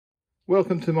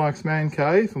Welcome to Mike's Man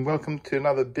Cave and welcome to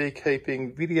another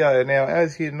beekeeping video. Now,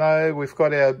 as you know, we've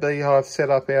got our beehive set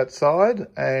up outside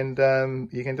and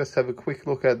you can just have a quick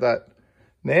look at that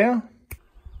now.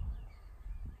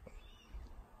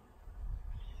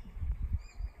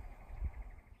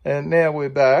 And now we're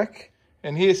back.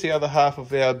 And here's the other half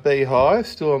of our beehive,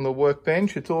 still on the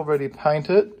workbench. It's already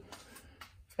painted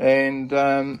and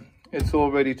it's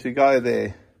all ready to go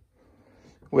there.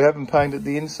 We haven't painted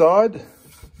the inside.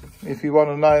 If you want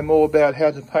to know more about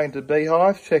how to paint a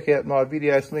beehive, check out my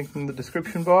videos linked in the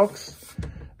description box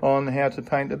on how to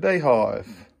paint a beehive.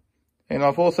 And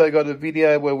I've also got a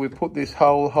video where we put this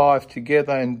whole hive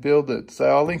together and build it. So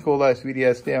I'll link all those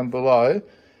videos down below.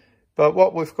 But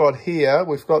what we've got here,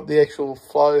 we've got the actual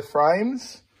flow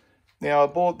frames. Now I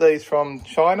bought these from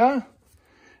China.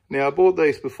 Now I bought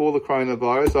these before the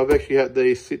coronavirus. I've actually had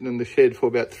these sitting in the shed for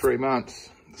about 3 months.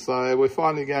 So we're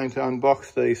finally going to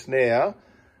unbox these now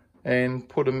and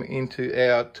put them into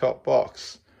our top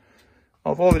box.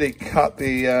 I've already cut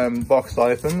the box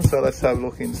open, so let's have a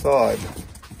look inside.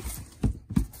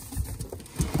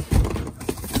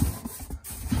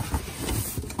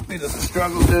 Bit of a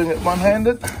struggle doing it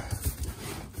one-handed.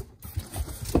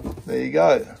 There you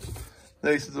go.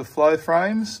 These are the flow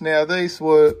frames. Now these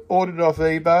were ordered off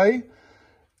eBay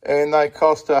and they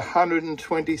cost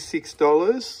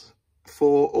 $126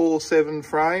 for all 7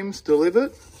 frames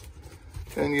delivered.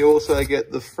 And you also get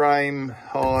the frame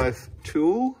hive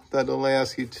tool that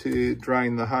allows you to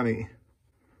drain the honey.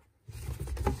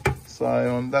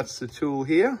 So that's the tool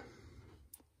here.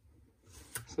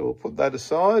 So we'll put that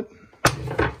aside.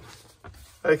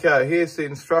 Okay, here's the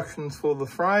instructions for the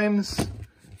frames,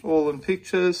 all in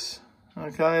pictures.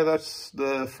 Okay, that's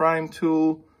the frame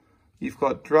tool. You've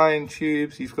got drain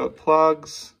tubes, you've got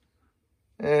plugs,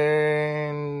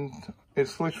 and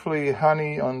it's literally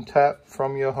honey on tap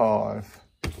from your hive.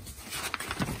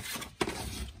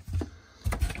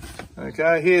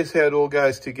 Okay, here's how it all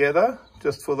goes together,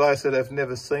 just for those that have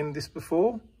never seen this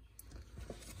before.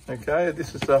 Okay,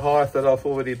 this is the hive that I've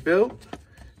already built.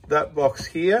 That box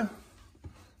here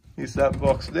is that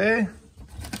box there,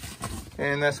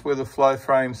 and that's where the flow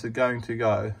frames are going to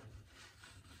go.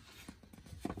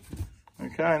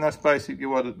 Okay, and that's basically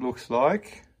what it looks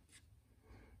like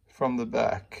from the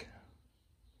back.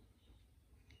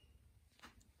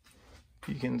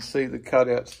 You can see the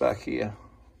cutouts back here.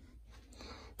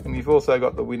 And you've also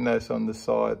got the windows on the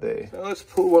side there. So let's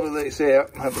pull one of these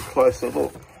out and have a closer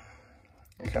look.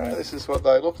 Okay, this is what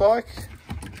they look like.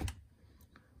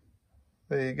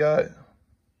 There you go.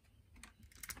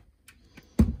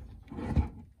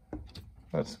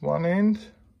 That's one end.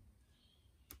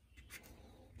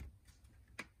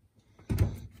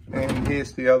 And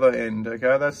here's the other end,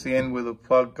 okay? That's the end where the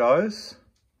plug goes.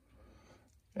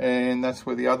 And that's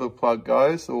where the other plug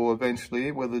goes, or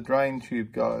eventually where the drain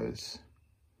tube goes.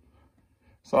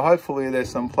 So hopefully there's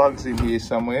some plugs in here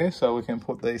somewhere so we can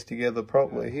put these together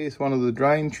properly. Here's one of the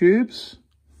drain tubes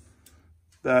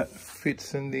that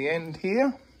fits in the end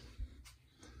here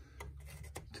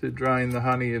to drain the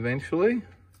honey eventually.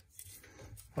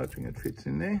 Hoping it fits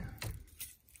in there.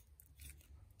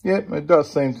 Yep, it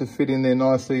does seem to fit in there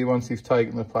nicely once you've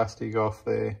taken the plastic off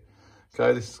there.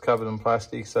 Okay, this is covered in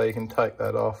plastic, so you can take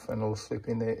that off and it'll slip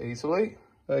in there easily.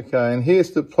 Okay, and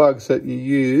here's the plugs that you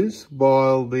use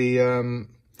while the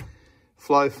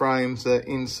flow frames are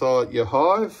inside your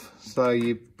hive. So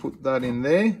you put that in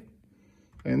there,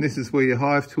 and this is where your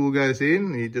hive tool goes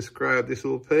in. You just grab this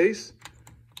little piece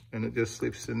and it just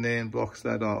slips in there and blocks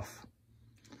that off.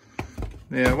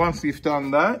 Now, once you've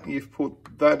done that, you've put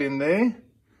that in there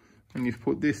and you've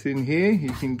put this in here,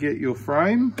 you can get your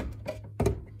frame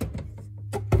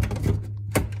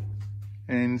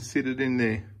and sit it in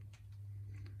there.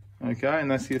 Okay, and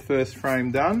that's your first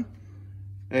frame done.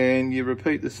 And you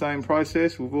repeat the same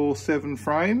process with all 7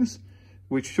 frames,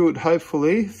 which should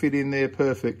hopefully fit in there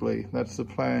perfectly. That's the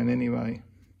plan anyway.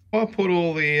 I'll put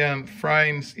all the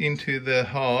frames into the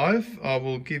hive. I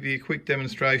will give you a quick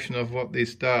demonstration of what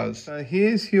this does. So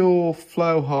here's your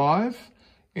flow hive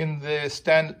in the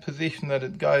standard position that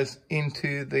it goes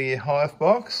into the hive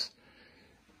box.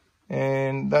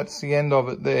 And that's the end of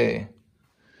it there.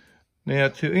 Now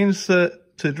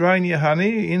to drain your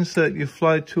honey, insert your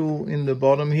flow tool in the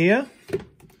bottom here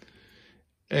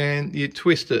and you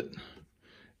twist it.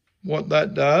 What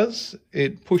that does,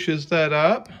 it pushes that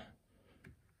up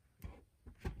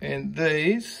and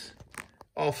these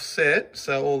offset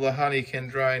so all the honey can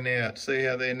drain out. See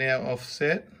how they're now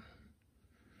offset?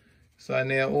 So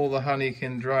now all the honey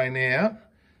can drain out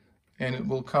and it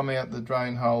will come out the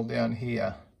drain hole down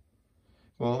here.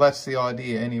 Well, that's the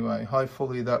idea anyway.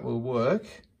 Hopefully that will work.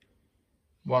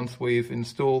 once we've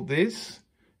installed this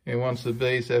and once the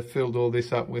bees have filled all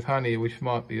this up with honey, which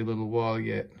might be a little while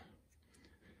yet.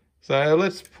 So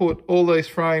let's put all these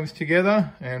frames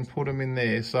together and put them in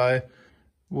there. So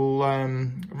we'll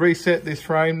reset this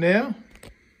frame now.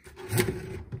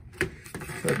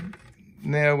 So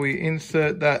now we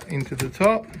insert that into the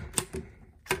top.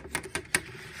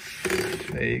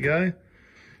 There you go.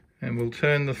 And we'll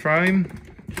turn the frame,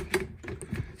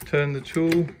 turn the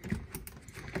tool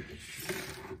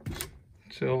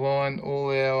to align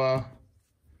all our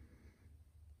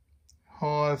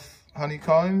hive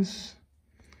honeycombs.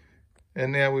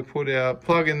 And now we put our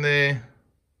plug in there,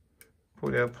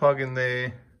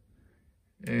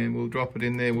 and we'll drop it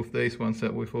in there with these ones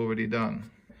that we've already done.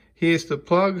 Here's the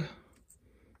plug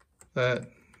that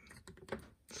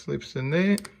slips in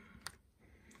there,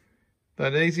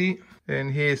 that easy.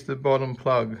 And here's the bottom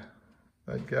plug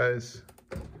that goes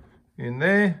in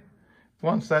there.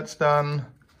 Once that's done,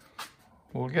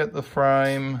 we'll get the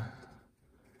frame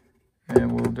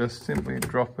and we'll just simply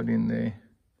drop it in there.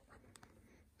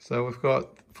 So we've got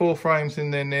 4 frames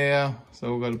in there now,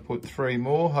 so we've got to put 3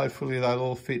 more. Hopefully they'll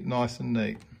all fit nice and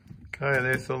neat. Okay,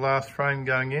 there's the last frame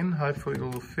going in. Hopefully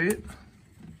it'll fit.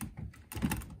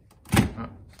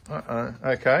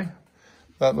 Okay,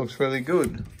 that looks really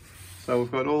good. So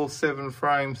we've got all 7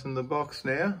 frames in the box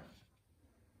now.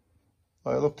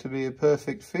 They look to be a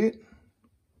perfect fit.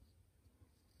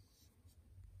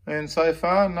 And so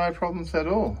far, no problems at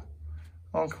all.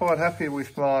 I'm quite happy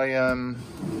with my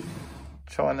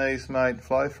Chinese-made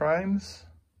flow frames.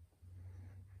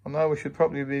 I know we should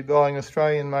probably be buying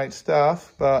Australian-made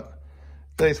stuff, but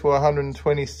these were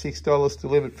 $126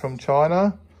 delivered from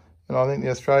China, and I think the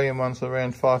Australian ones are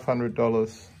around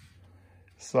 $500.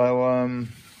 So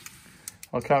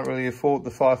I can't really afford the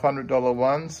 $500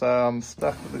 one, so I'm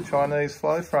stuck with the Chinese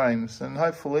flow frames, and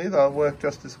hopefully they'll work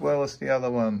just as well as the other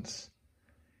ones.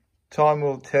 Time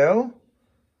will tell.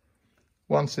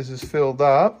 Once this is filled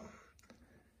up,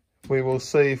 we will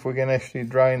see if we can actually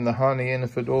drain the honey and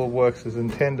if it all works as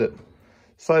intended.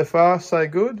 So far, so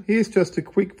good. Here's just a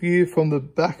quick view from the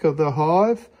back of the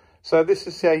hive. So this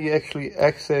is how you actually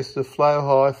access the flow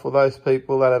hive for those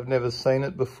people that have never seen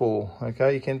it before.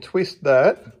 Okay, you can twist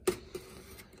that,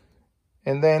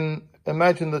 and then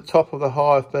imagine the top of the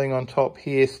hive being on top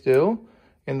here still,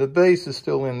 and the bees are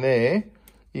still in there.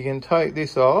 You can take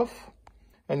this off,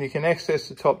 and you can access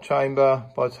the top chamber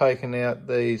by taking out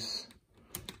these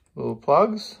little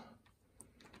plugs,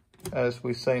 as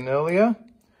we've seen earlier.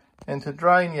 And to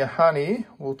drain your honey,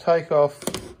 we'll take off,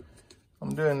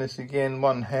 I'm doing this again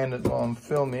one-handed while I'm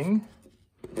filming.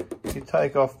 You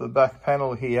take off the back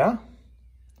panel here.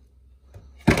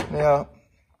 Now,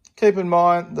 keep in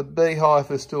mind the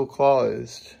beehive is still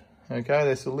closed. Okay,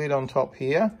 there's a lid on top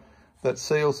here that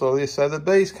seals all this. So the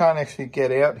bees can't actually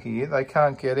get out here. They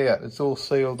can't get out. It's all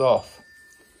sealed off.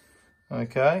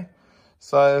 Okay,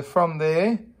 so from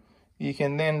there, you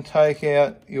can then take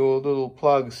out your little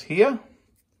plugs here,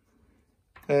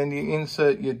 and you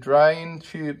insert your drain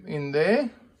tube in there,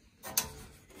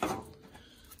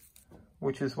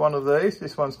 which is one of these.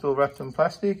 This one's still wrapped in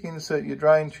plastic. Insert your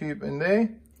drain tube in there,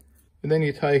 and then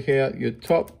you take out your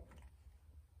top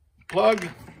plug.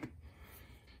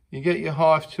 You get your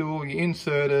hive tool, you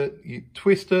insert it, you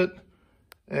twist it,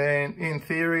 and in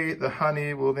theory, the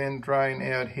honey will then drain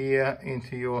out here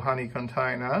into your honey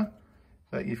container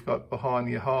that you've got behind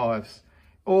your hives.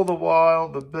 All the while,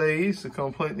 the bees are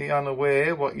completely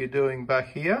unaware what you're doing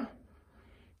back here.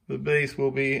 The bees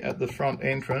will be at the front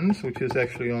entrance, which is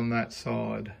actually on that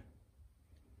side.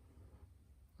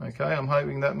 Okay, I'm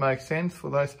hoping that makes sense for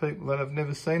those people that have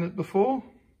never seen it before.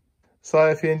 So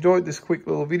if you enjoyed this quick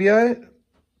little video,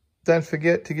 don't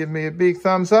forget to give me a big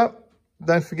thumbs up.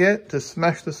 Don't forget to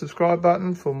smash the subscribe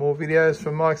button for more videos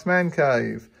from Mike's Man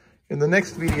Cave. In the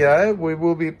next video, we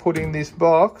will be putting this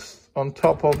box on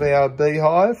top of our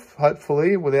beehive,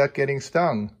 hopefully without getting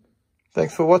stung.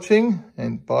 Thanks for watching,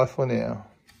 and bye for now.